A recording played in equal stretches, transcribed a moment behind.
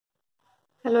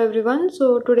Hello everyone.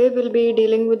 So today we'll be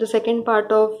dealing with the second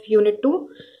part of Unit 2,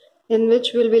 in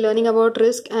which we'll be learning about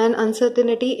risk and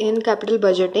uncertainty in capital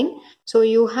budgeting. So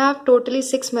you have totally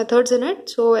 6 methods in it.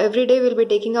 So every day we'll be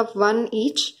taking up one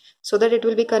each so that it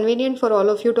will be convenient for all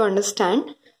of you to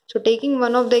understand. So taking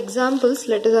one of the examples,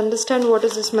 let us understand what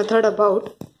is this method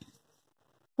about.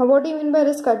 Now what do you mean by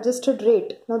risk adjusted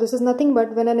rate? Now this is nothing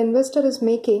but when an investor is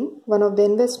making one of the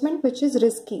investment which is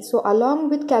risky. So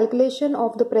along with calculation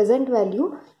of the present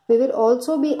value, we will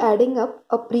also be adding up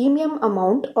a premium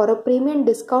amount or a premium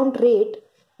discount rate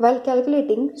while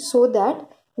calculating so that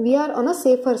we are on a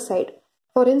safer side.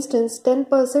 For instance,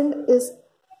 10% is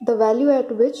the value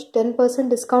at which 10%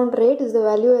 discount rate is the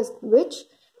value at which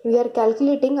we are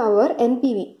calculating our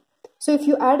NPV. So if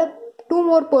you add up 2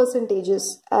 more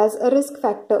percentages as a risk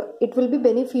factor, it will be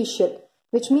beneficial,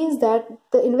 which means that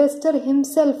the investor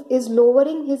himself is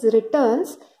lowering his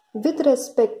returns with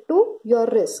respect to your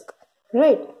risk,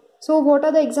 right? So what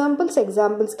are the examples?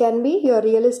 Examples can be your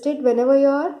real estate. Whenever you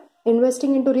are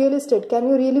investing into real estate, can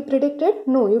you really predict it?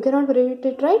 No, you cannot predict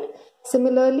it, right?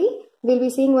 Similarly, we'll be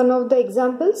seeing one of the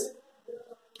examples.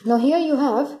 Now here you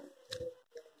have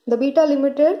the Beta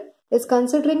Limited is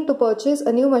considering to purchase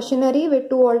a new machinery with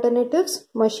 2 alternatives,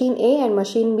 machine A and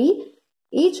machine B,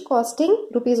 each costing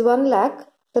rupees 1 lakh.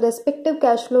 The respective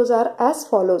cash flows are as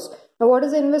follows. Now what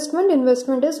is the investment?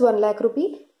 Investment is 1 lakh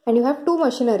rupee and you have 2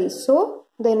 machineries. So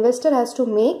the investor has to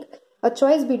make a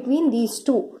choice between these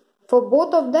two. For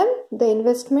both of them, the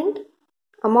investment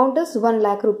amount is 1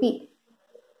 lakh rupee.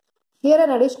 Here an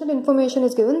additional information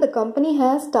is given. The company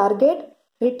has target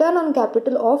return on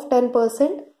capital of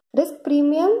 10%. Risk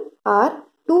premium are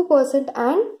 2%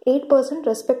 and 8%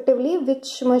 respectively.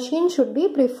 Which machine should be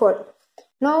preferred?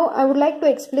 Now I would like to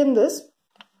explain this.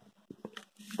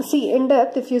 See, in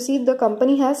depth, if you see, the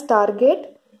company has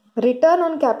target return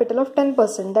on capital of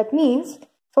 10%. That means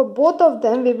for both of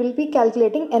them we will be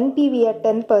calculating NPV at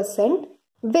 10%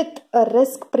 with a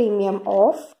risk premium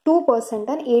of 2%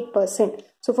 and 8%.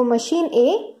 So for machine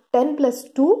A, 10 plus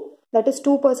 2, that is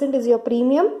 2% is your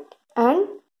premium, and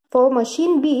for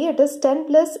machine B, it is 10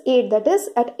 plus 8, that is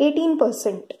at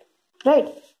 18%, right?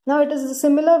 Now it is a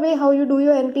similar way how you do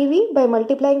your NPV by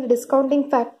multiplying the discounting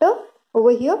factor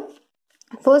over here.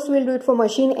 First we will do it for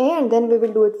machine A and then we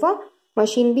will do it for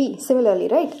machine B similarly,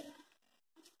 right?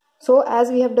 So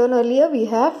as we have done earlier, we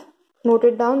have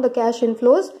noted down the cash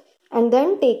inflows and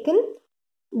then taken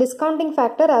discounting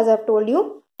factor as I have told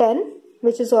you, 10,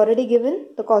 which is already given,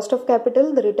 the cost of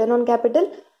capital, the return on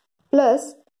capital,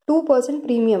 plus 2%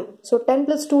 premium. So 10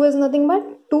 plus 2 is nothing but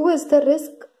 2 is the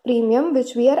risk premium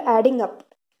which we are adding up.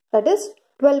 That is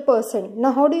 12%.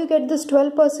 Now how do you get this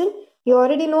 12%? You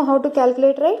already know how to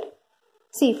calculate, right?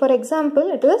 See, for example,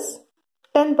 it is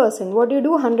 10%. What do you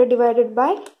do? 100 divided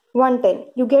by 110.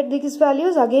 You get these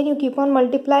values. Again, you keep on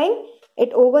multiplying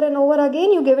it over and over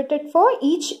again. You give it for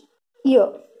each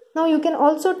year. Now you can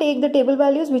also take the table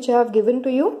values which I have given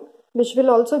to you, which will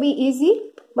also be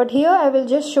easy. But here I will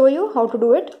just show you how to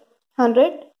do it.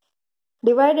 100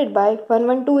 divided by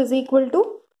 112 is equal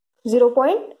to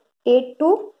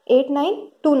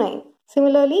 0.828929.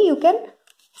 Similarly, you can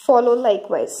follow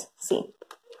likewise. See,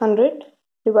 100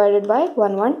 divided by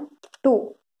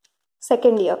 112.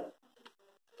 Second year.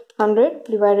 100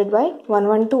 divided by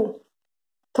 112.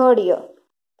 Third year.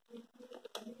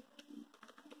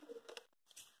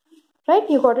 Right?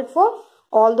 You got it for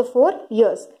all the 4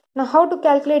 years. Now how to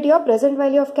calculate your present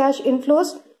value of cash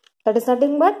inflows? That is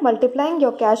nothing but multiplying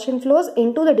your cash inflows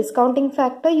into the discounting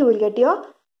factor. You will get your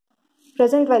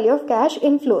present value of cash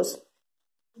inflows.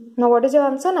 Now what is your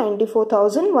answer?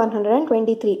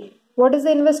 94,123. What is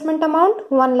the investment amount?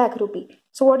 1 lakh rupee.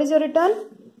 So what is your return?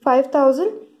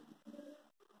 5,000.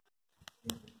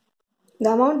 The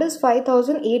amount is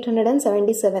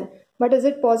 5,877. But is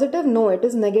it positive? No, it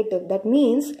is negative. That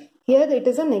means here it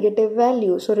is a negative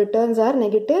value. So returns are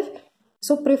negative.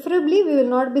 So preferably we will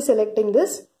not be selecting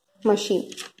this machine.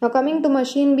 Now coming to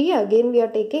machine B, again we are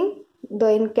taking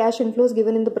the cash inflows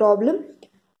given in the problem.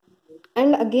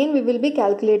 And again we will be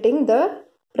calculating the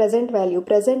present value.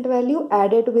 Present value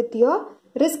added with your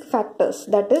risk factors.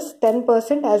 That is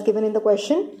 10% as given in the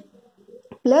question.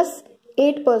 Plus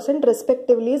 8%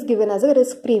 respectively is given as a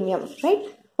risk premium, right?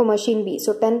 For machine B.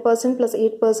 So 10% plus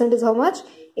 8% is how much?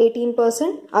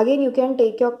 18%. Again you can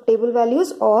take your table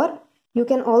values or you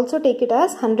can also take it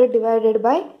as 100 divided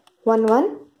by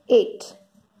 118.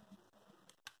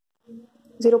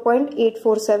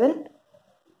 0.847.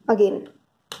 Again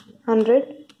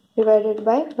 100 divided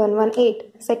by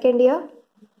 118. Second year.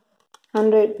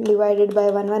 100 divided by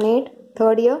 118.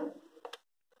 Third year.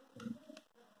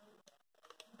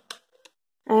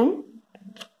 And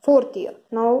 4th year.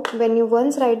 Now when you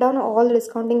once write down all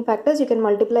discounting factors, you can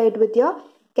multiply it with your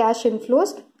cash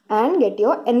inflows and get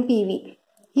your NPV.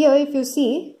 Here if you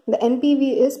see, the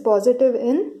NPV is positive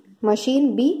in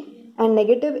machine B and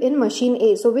negative in machine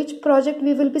A. So which project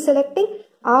we will be selecting?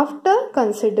 After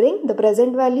considering the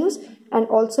present values and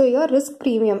also your risk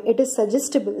premium, it is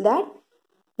suggestible that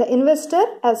the investor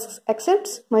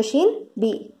accepts machine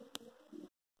B.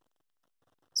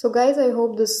 So guys, I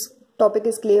hope this topic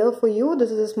is clear for you.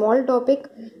 This is a small topic,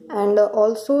 and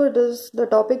also it is the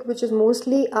topic which is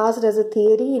mostly asked as a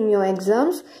theory in your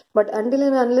exams. But until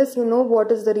and unless you know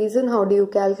what is the reason, how do you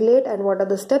calculate, and what are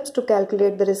the steps to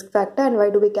calculate the risk factor and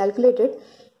why do we calculate it,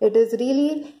 it is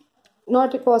really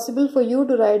not possible for you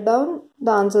to write down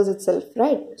the answers itself,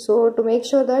 right? So to make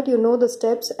sure that you know the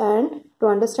steps and to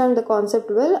understand the concept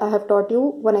well, I have taught you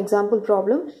one example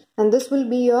problem, and this will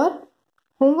be your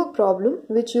homework problem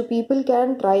which you people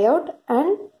can try out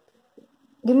and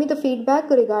give me the feedback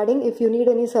regarding if you need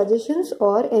any suggestions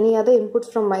or any other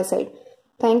inputs from my side.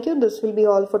 Thank you. This will be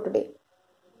all for today.